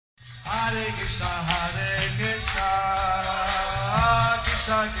Hare Krishna,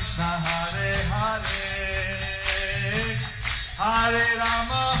 Krishna Krishna, Hare Hare, Hare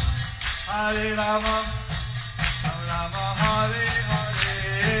Rama, Rama Hare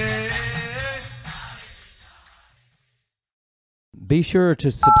Hare. Be sure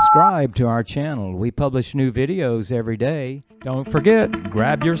to subscribe to our channel. We publish new videos every day. Don't forget,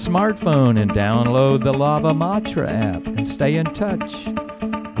 grab your smartphone and download the Lava Matra app and stay in touch.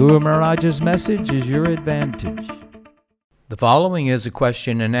 Guru Maharaj's message is your advantage. The following is a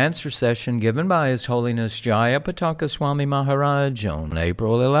question and answer session given by His Holiness Jayapataka Swami Maharaj on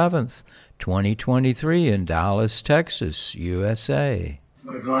April 11th, 2023 in Dallas, Texas, USA.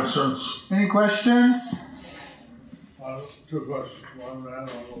 Any questions? Any questions? Two questions. One man,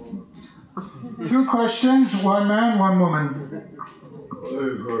 one woman. Two questions, one man, one woman.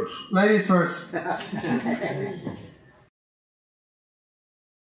 Ladies first. Ladies first.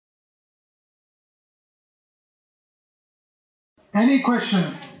 Any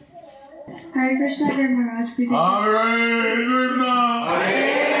questions? Hare Krishna, Guru Maharaj. Please accept. Hare Krishna.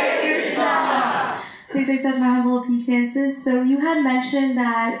 Hare Krishna. Please accept my humble obeisances. So you had mentioned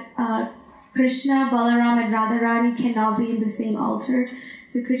that Krishna, Balaram, and Radharani cannot be in the same altar.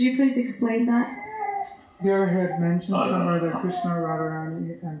 So could you please explain that? You had mentioned somewhere that Krishna,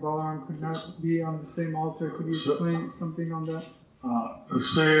 Radharani, and Balaram could not be on the same altar. Could you explain something on that?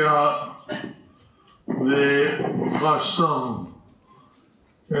 The custom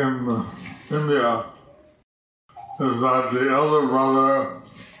in India is that the elder brother,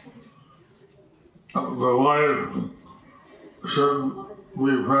 the wife, should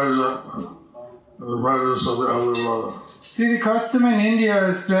be present in the presence of the elder brother. See, the custom in India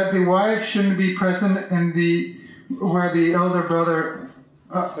is that the wife shouldn't be present in where the elder brother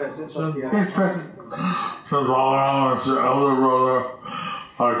is present. Since Balaram is the elder brother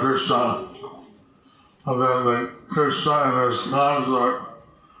of Krishna, and then the Krishna and his consort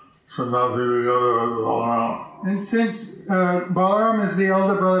should not be together with Balaram. And since Balaram is the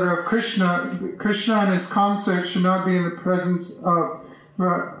elder brother of Krishna, Krishna and his consort should not be in the presence of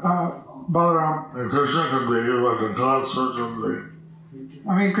Balaram. And Krishna could be, but the consort should be.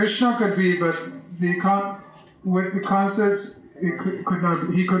 I mean, Krishna could be, but with the consorts, he could not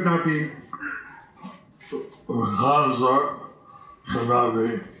be. The consort should not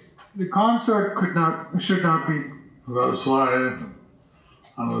be. The consort should not be. That's why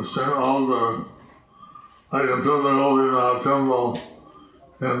on the same altar, like until the Govindanath temple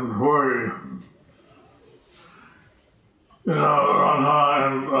in Puri, Radha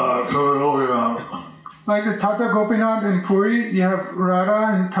and Tata Gopinath. Like the Tata Gopinath in Puri, you have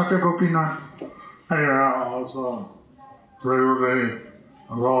Radha and Tata Gopinath. And you have also Revati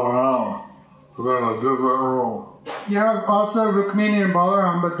and Balaram, but they're in a different room. You have also Rukmini and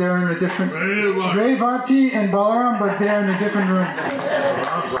Balaram, but they're in a different... Revati and Balaram, but they're in a different room.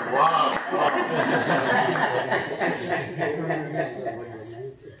 That's a lot.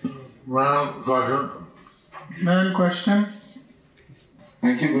 Man, question?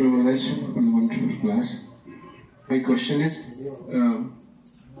 Thank you, Guru Maharaj, for the wonderful class. My question is,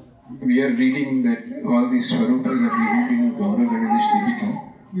 we are reading that all these Swarupas are revealed in Gaura Ganadish Devika.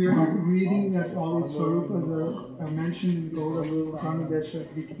 We are reading that all these Swarupas are mentioned in Gaura Ganadesha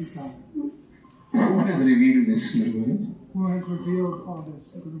Devika. Who has revealed this, Guru Maharaj? Who has revealed all this,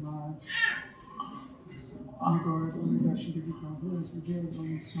 Guru Maharaj? In Gaura Ganadesha Devika, who has revealed all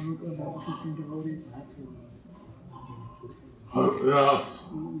these Swarupas of different devotees? Yes.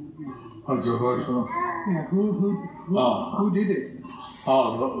 That's a question. Yeah, who did it?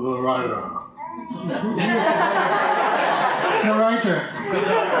 The writer. The writer.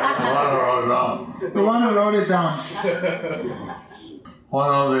 The one who wrote it down.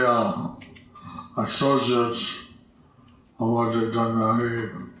 One of the associates of Lord Chaitanya,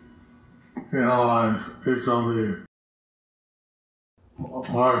 he analyzed each of the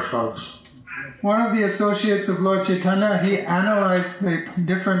parshas. One of the associates of Lord Chaitanya, he analyzed the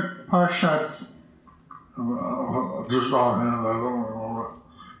different parshas. Just offhand, I don't remember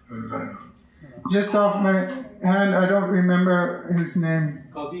his name. Just off my hand, I don't remember his name.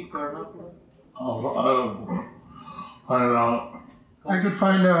 I'll find out. I could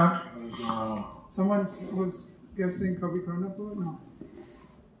find out. Someone was guessing Kavi Karnapur? No.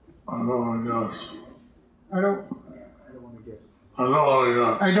 I don't want to guess. I don't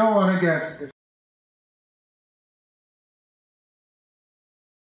want to guess.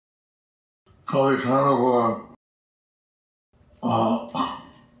 Kavi Karnapur,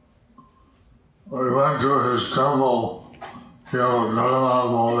 we went to his temple, Jagannath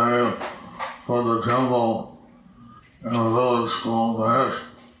Baladev, for the temple in a village called Mahesh.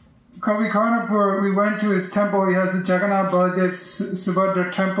 Kavi Karnapur, we went to his temple. He has a Jagannath Baladev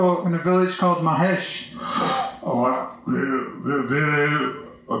Subhadra temple in a village called Mahesh.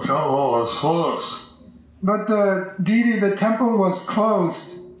 The temple was closed. But the temple was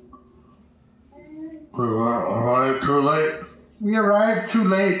closed. We arrived too late. We arrived too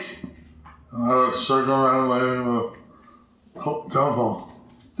late. And I was circumambulating the temple.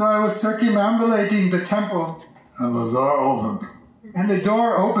 So I was circumambulating the temple. And the door opened. And the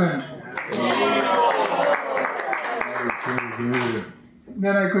door opened.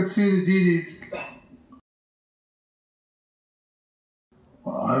 Then I could see the deities.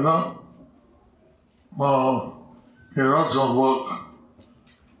 Well, he wrote some book.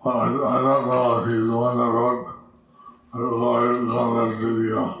 Well, I don't know if he's the one that wrote the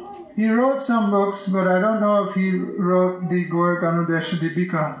video. He wrote some books, but I don't know if he wrote the Gaur Ganodesha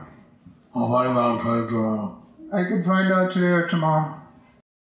Dipika. I'll find out tomorrow. I could find out today or tomorrow.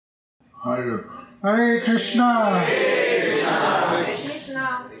 Hare Krishna.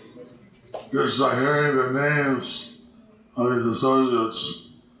 Just by hearing the names of these associates,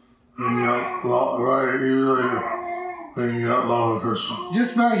 we can get very easily, we can get love of Krishna.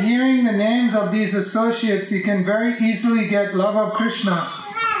 Just by hearing the names of these associates, you can very easily get love of Krishna.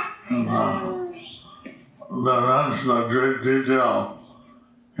 And they're mentioned in great detail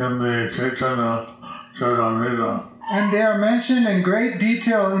in the Chaitanya Charitamrita. And they are mentioned in great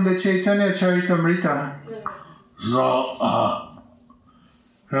detail in the Chaitanya Charitamrita. So,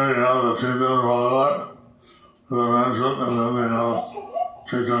 here you have the Chaitanya Bhagavat, they're mentioned, and then they have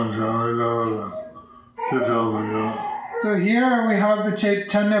Chaitanya Charitamrita, the details again. So here we have the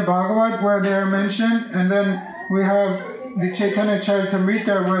Chaitanya Bhagavat where they are mentioned, and then we have the Chaitanya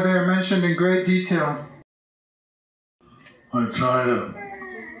Charitamrita where they are mentioned in great detail. I tried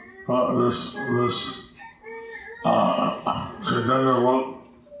this Chaitanya book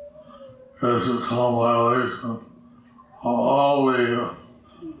is a compilation of all the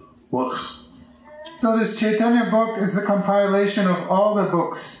books. So this Chaitanya book is a compilation of all the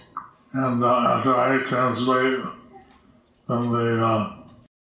books. And after I translate them,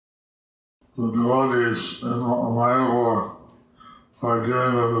 the devotees in Mayapur are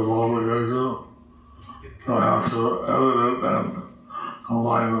giving them the publication. So I have to edit it and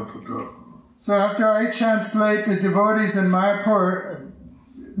combine it together. So after I translate the devotees in Mayapur,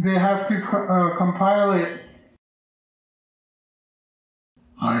 they have to compile it.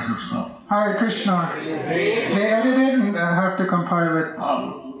 Hare Krishna. Hare Krishna. They edit it and have to compile it.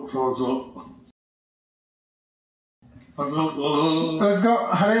 Let's go.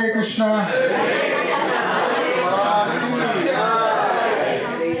 Hare Krishna. Hare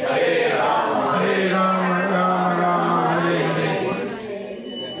Rama, Rama Rama, Hare Hare.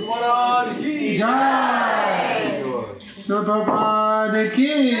 Jai. Prabhupada ki.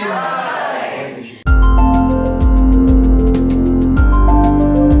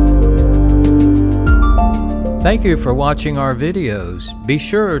 Thank you for watching our videos. Be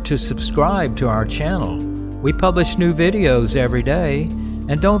sure to subscribe to our channel. We publish new videos every day,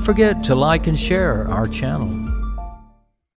 and don't forget to like and share our channel.